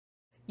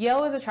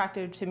Yale was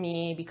attractive to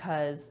me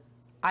because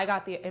I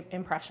got the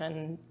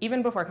impression,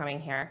 even before coming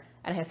here,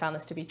 and I had found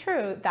this to be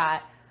true,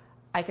 that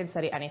I could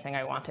study anything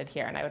I wanted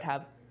here, and I would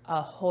have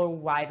a whole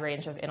wide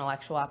range of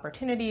intellectual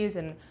opportunities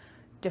and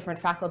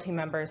different faculty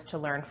members to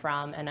learn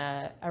from, and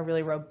a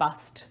really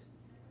robust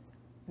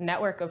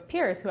network of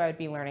peers who I would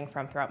be learning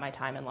from throughout my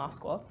time in law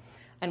school.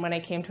 And when I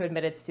came to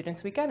Admitted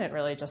Students Weekend,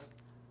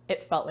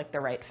 it felt like the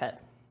right fit.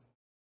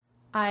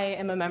 I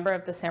am a member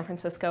of the San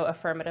Francisco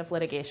Affirmative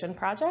Litigation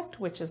Project,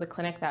 which is a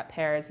clinic that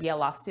pairs Yale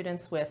Law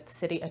students with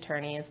city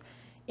attorneys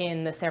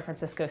in the San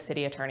Francisco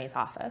City Attorney's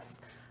Office.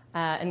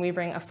 And we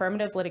bring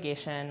affirmative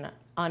litigation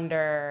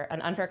under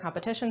an unfair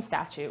competition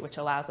statute, which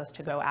allows us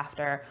to go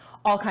after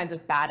all kinds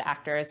of bad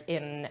actors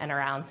in and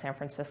around San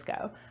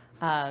Francisco.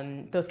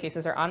 Those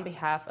cases are on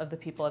behalf of the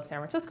people of San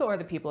Francisco or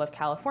the people of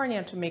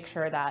California to make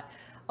sure that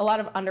a lot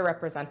of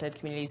underrepresented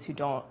communities who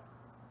don't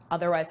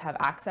otherwise have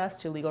access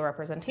to legal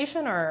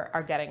representation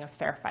are getting a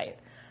fair fight.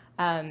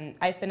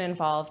 I've been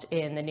involved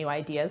in the New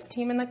Ideas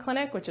team in the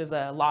clinic, which is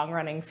a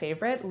long-running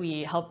favorite.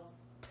 We help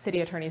city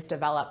attorneys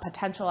develop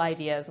potential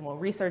ideas, and we'll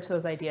research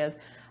those ideas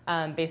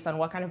based on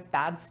what kind of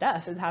bad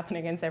stuff is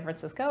happening in San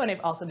Francisco. And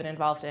I've also been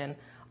involved in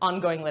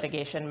ongoing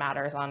litigation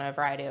matters on a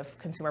variety of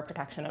consumer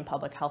protection and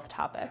public health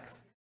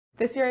topics.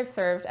 This year I've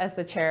served as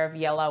the chair of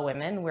Yale Law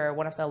Women. We're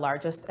one of the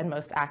largest and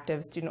most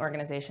active student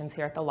organizations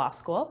here at the law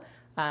school.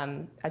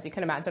 As you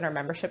can imagine, our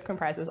membership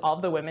comprises all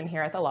of the women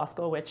here at the law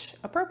school, which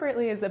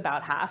appropriately is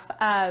about half.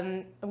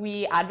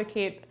 We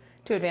advocate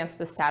to advance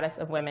the status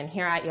of women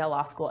here at Yale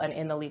Law School and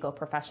in the legal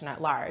profession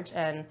at large.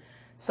 And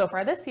so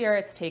far this year,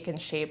 it's taken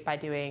shape by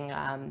doing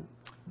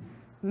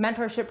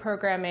mentorship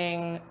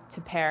programming to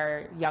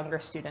pair younger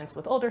students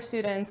with older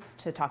students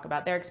to talk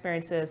about their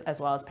experiences, as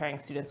well as pairing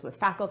students with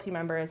faculty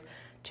members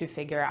to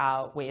figure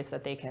out ways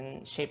that they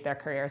can shape their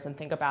careers and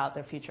think about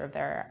the future of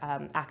their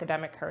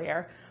academic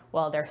career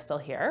while they're still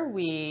here.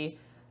 We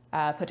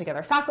put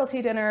together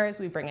faculty dinners.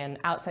 We bring in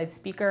outside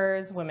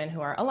speakers, women who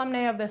are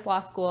alumni of this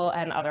law school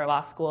and other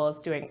law schools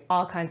doing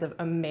all kinds of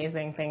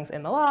amazing things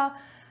in the law.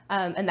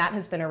 And that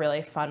has been a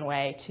really fun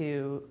way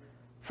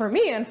for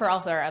me and for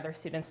also our other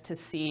students to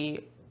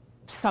see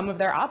some of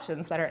their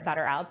options that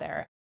are out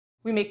there.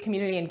 We make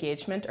community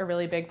engagement a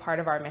really big part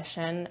of our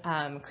mission,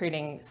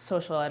 creating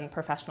social and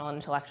professional and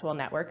intellectual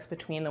networks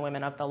between the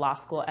women of the law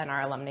school and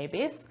our alumni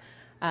base,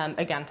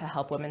 again, to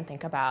help women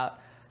think about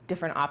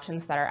different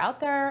options that are out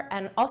there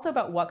and also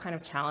about what kind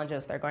of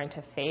challenges they're going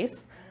to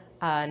face,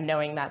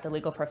 knowing that the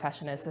legal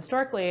profession is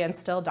historically and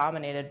still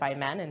dominated by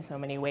men in so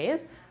many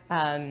ways,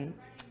 and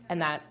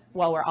that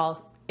while we're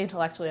all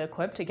intellectually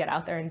equipped to get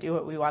out there and do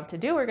what we want to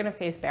do, we're going to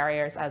face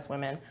barriers as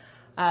women.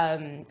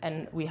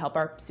 And we help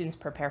our students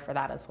prepare for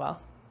that as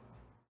well.